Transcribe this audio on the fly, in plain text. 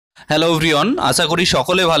Hello everyone, আশা করি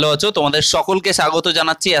সকলে ভালো আছো। তোমাদের সকলকে স্বাগত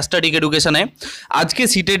জানাচ্ছি অ্যাস্টাটিক এডুকেশনে। আজকে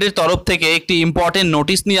সিটেটের তরফ থেকে একটি ইম্পর্টেন্ট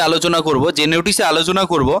নোটিশ নিয়ে আলোচনা করব। যে নোটিশে আলোচনা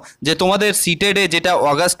করব যে তোমাদের সিটেটে যেটা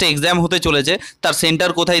অগাস্টে এক্সাম হতে চলেছে তার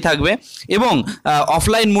সেন্টার কোথায় থাকবে এবং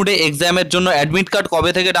অফলাইন মোডে এক্সামের জন্য অ্যাডমিট কার্ড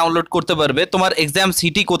কবে থেকে ডাউনলোড করতে পারবে, তোমার এক্সাম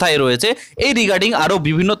সিটি কোথায় রয়েছে, এই রিগার্ডিং আরও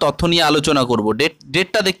বিভিন্ন তথ্য নিয়ে আলোচনা করব।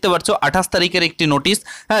 ডেটটা দেখতে পাচ্ছ 28 তারিখের একটি নোটিশ।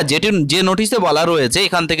 হ্যাঁ, যে নোটিশে বলা রয়েছে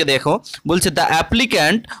এখান থেকে দেখো, বলছে the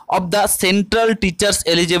applicant of the Central Teachers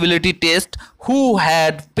Eligibility Test who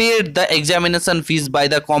had paid the examination fees by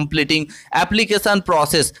the completing application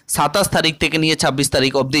process 27 তারিখ থেকে নিয়ে 26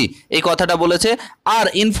 তারিখ অবধি এই কথাটা বলেছে। আর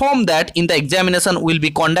inform that in the examination will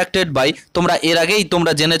be conducted by, তোমরা এর আগেই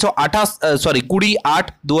তোমরা জেনেছো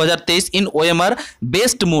 20/8/2023 in OMR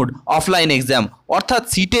best mood offline exam. অর্থাৎ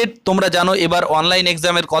সিটেট তোমরা জানো এবার অনলাইন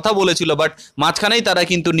এক্সামের কথা বলেছিল, বাট মাঝখানেই তারা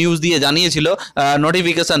কিন্তু নিউজ দিয়ে জানিয়েছিল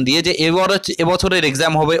নোটিফিকেশান দিয়ে যে এবছরের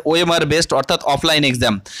এক্সাম হবে ওএমআর বেস্ট অর্থাৎ অফলাইন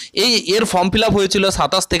এক্সাম। এর ফর্ম ফিল আপ হয়েছিল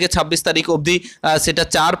 27 থেকে 26 তারিখ অবধি, সেটা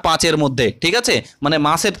 4-5-এর মধ্যে, ঠিক আছে, মানে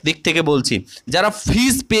মাসের দিক থেকে বলছি। যারা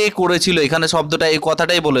ফিজ পে করেছিল, এখানে শব্দটা এই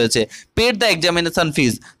কথাটাই বলেছে, পেড দ্য এক্সামিনেশন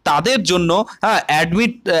ফিজ, তাদের জন্য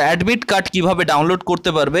অ্যাডমিট কার্ড কিভাবে ডাউনলোড করতে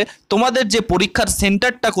পারবে, তোমাদের যে পরীক্ষার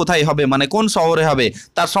সেন্টারটা কোথায় হবে, মানে কোন শহরে হবে,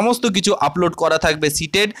 তার সমস্ত কিছু আপলোড করা থাকবে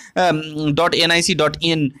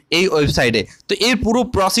ctet.nic.in এই ওয়েবসাইটে। তো এর পুরো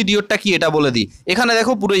প্রসিডিওরটা কি এটা বলে দিই। এখানে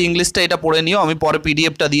দেখো পুরো ইংলিশটা এটা পড়ে নিও, আমি পরে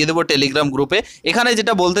পিডিএফটা দিয়ে দেবো টেলিগ্রাম গ্রুপে। এখানে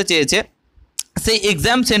যেটা বলতে চেয়েছে সেই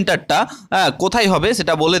এক্সাম সেন্টারটা কোথায় হবে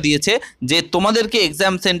সেটা বলে দিয়েছে যে তোমাদেরকে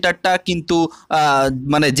এক্সাম সেন্টারটা কিন্তু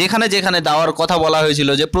মানে যেখানে যেখানে দেওয়ার কথা বলা হয়েছিল,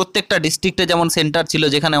 যে প্রত্যেকটা ডিস্ট্রিক্টে যেমন সেন্টার ছিল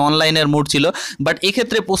যেখানে অনলাইনের মোড ছিল, বাট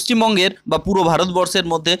এক্ষেত্রে পশ্চিমবঙ্গের বা পুরো ভারতবর্ষের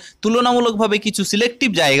মধ্যে তুলনামূলকভাবে কিছু সিলেক্টিভ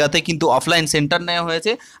জায়গাতে কিন্তু অফলাইন সেন্টার নেওয়া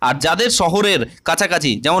হয়েছে। আর যাদের শহরের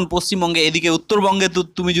কাছাকাছি, যেমন পশ্চিমবঙ্গে এদিকে উত্তরবঙ্গে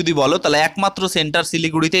তুমি যদি বলো তাহলে একমাত্র সেন্টার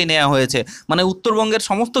শিলিগুড়িতেই নেওয়া হয়েছে, মানে উত্তরবঙ্গের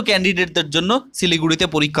সমস্ত ক্যান্ডিডেটদের জন্য শিলিগুড়িতে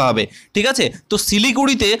পরীক্ষা হবে, ঠিক আছে। তো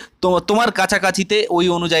শিলিগুড়িতে তোমার কাছাকাছিতে ওই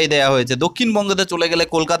অনুযায়ী দেওয়া হয়েছে। দক্ষিণবঙ্গতে চলে গেলে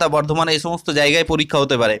কলকাতা, বর্ধমান এই সমস্ত জায়গায় পরীক্ষা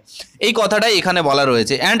হতে পারে, এই কথাটাই এখানে বলা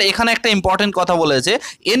রয়েছে। অ্যান্ড এখানে একটা ইম্পর্টেন্ট কথা বলেছে,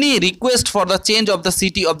 any request for the change of the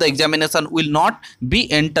city of the examination will not be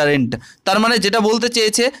এন্টারেন্ট। তার মানে যেটা বলতে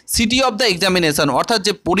চেয়েছে, সিটি অফ দ্য এক্সামিনেশন অর্থাৎ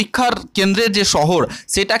যে পরীক্ষার কেন্দ্রের যে শহর,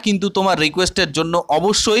 সেটা কিন্তু তোমার রিকোয়েস্টের জন্য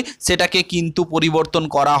অবশ্যই সেটাকে কিন্তু পরিবর্তন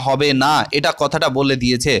করা হবে না, এটা কথাটা বলে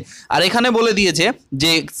দিয়েছে। আর এখানে বলে দিয়েছে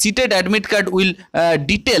যে seated admit card will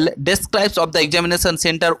detail describes of the examination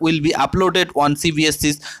center will be uploaded on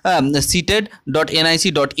CBSE's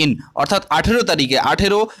ctet.nic.in। অর্থাৎ 18 তারিখে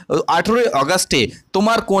 18 আগস্টে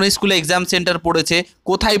তোমার কোন স্কুলে এক্সাম সেন্টার পড়েছে,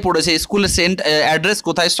 কোথায় পড়েছে, স্কুলের অ্যাড্রেস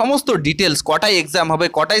কোথায়, সমস্ত ডিটেলস, কটায় এক্সাম হবে,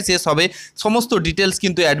 কটায় শেষ হবে, সমস্ত ডিটেলস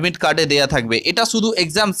কিন্তু অ্যাডমিট কার্ডে দেওয়া থাকবে। এটা শুধু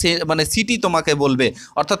এক্সাম মানে সিটি তোমাকে বলবে,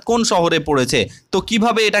 অর্থাৎ কোন শহরে পড়েছে। তো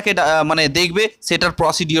কিভাবে এটাকে মানে দেখবে সেটার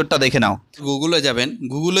প্রসিডিওরটা দেখে নাও। গুগলে যাবেন,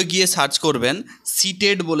 গুগলে গিয়ে সার্চ করবেন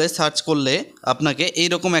সিটেড বলে, সার্চ করলে আপনাকে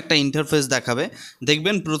এইরকম একটা ইন্টারফেস দেখাবে।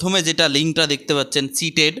 দেখবেন প্রথমে যেটা লিঙ্কটা দেখতে পাচ্ছেন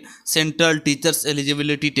seated central teachers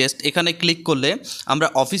eligibility test, এখানে ক্লিক করলে আমরা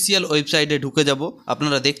অফিসিয়াল ওয়েবসাইটে ঢুকে যাব,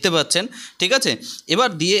 আপনারা দেখতে পাচ্ছেন, ঠিক আছে। এবার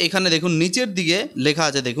দিয়ে এখানে দেখুন নিচের দিকে লেখা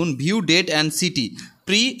আছে, দেখুন view date and city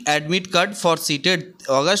pre admit card for seated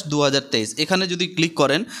August 2023। এখানে যদি ক্লিক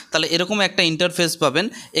করেন তাহলে এরকম একটা ইন্টারফেস পাবেন।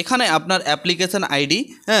 এখানে আপনার অ্যাপ্লিকেশান আইডি,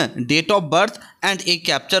 হ্যাঁ, ডেট অফ বার্থ অ্যান্ড এই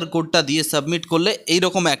ক্যাপচার কোডটা দিয়ে সাবমিট করলে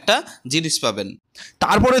এইরকম একটা জিনিস পাবেন।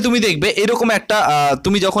 তারপরে তুমি দেখবে এরকম একটা,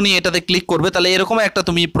 তুমি যখনই এটাতে ক্লিক করবে তাহলে এরকম একটা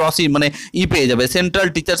তুমি মানে পেয়ে যাবে সেন্ট্রাল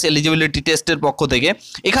টিচার্স এলিজিবিলিটি টেস্টের পক্ষ থেকে।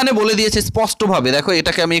 এখানে বলে দিয়েছে স্পষ্টভাবে, দেখো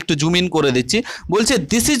এটাকে আমি একটু জুম ইন করে দিচ্ছি, বলছে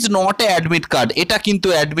this is not a admit card, এটা কিন্তু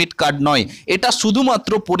অ্যাডমিট কার্ড নয়, এটা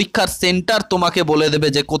শুধুমাত্র পরীক্ষার সেন্টার তোমাকে বলে দেবে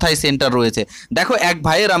যে কোথায় সেন্টার রয়েছে। দেখো এক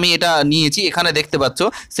ভাইয়ের আমি এটা নিয়েছি, এখানে দেখতে পাচ্ছ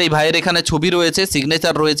সেই ভাইয়ের এখানে ছবি রয়েছে,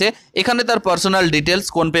 সিগনেচার রয়েছে, এখানে তার পার্সোনাল ডিটেলস,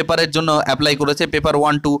 কোন পেপারের জন্য অ্যাপ্লাই করেছে, পেপার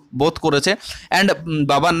 1-2 বোথ করেছে, অ্যান্ড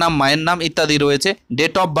বাবার নাম, মায়ের নাম ইত্যাদি রয়েছে।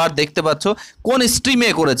 ডেট অফ বার্থ দেখতে পাচ্ছ, কোন স্ট্রিমে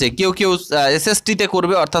করেছে, কেউ কেউ SSTতে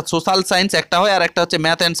করবে অর্থাৎ সোশ্যাল সায়েন্স একটা হয়, আর একটা হচ্ছে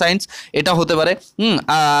ম্যাথ অ্যান্ড সায়েন্স, এটা হতে পারে।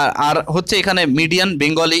 আর হচ্ছে এখানে মিডিয়ান,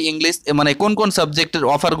 বেঙ্গলি, ইংলিশ, মানে কোন কোন সাবজেক্টের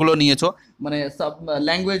অফারগুলো নিয়েছো, মানে সব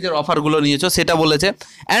ল্যাঙ্গুয়েজের অফারগুলো নিয়েছো সেটা বলেছে।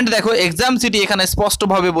 অ্যান্ড দেখো এক্সাম সিটি এখানে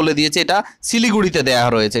স্পষ্টভাবে বলে দিয়েছে এটা শিলিগুড়িতে দেওয়া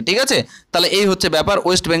রয়েছে, ঠিক আছে। তাহলে এই হচ্ছে ব্যাপার,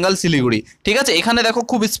 ওয়েস্ট বেঙ্গল শিলিগুড়ি, ঠিক আছে। এখানে দেখো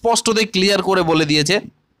খুব স্পষ্টতই ক্লিয়ার করে বলে দিয়েছে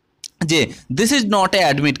যে this is not a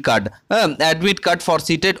admit card, admit card for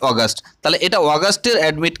seated August, তাহলে এটা অগাস্টের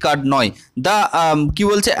অ্যাডমিট কার্ড নয়। দ্য কি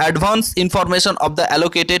বলছে, advance information of the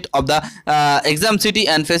allocated of the exam city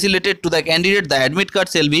and facilitated to the candidate the admit card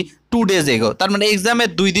sell B 2 days এগো, তার মানে এক্সামের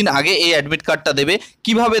 2 দিন আগে এই অ্যাডমিট কার্ডটা দেবে।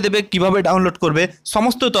 কিভাবে ডাউনলোড করবে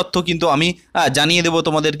সমস্ত তথ্য কিন্তু আমি জানিয়ে দেবো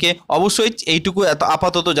তোমাদেরকে। অবশ্যই এইটুকু এত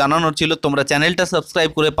আপাতত জানানোর ছিল। তোমরা চ্যানেলটা সাবস্ক্রাইব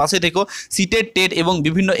করে পাশে থেকো। সিটেট টেট এবং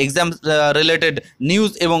বিভিন্ন এক্সাম রিলেটেড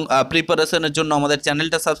নিউজ এবং প্রিপারেশনের জন্য আমাদের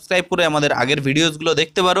চ্যানেলটা সাবস্ক্রাইব করে আমাদের আগের ভিডিওসগুলো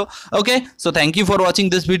দেখতে পারো। ওকে, so thank you for watching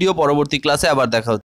this video. পরবর্তী ক্লাসে আবার দেখা হচ্ছে।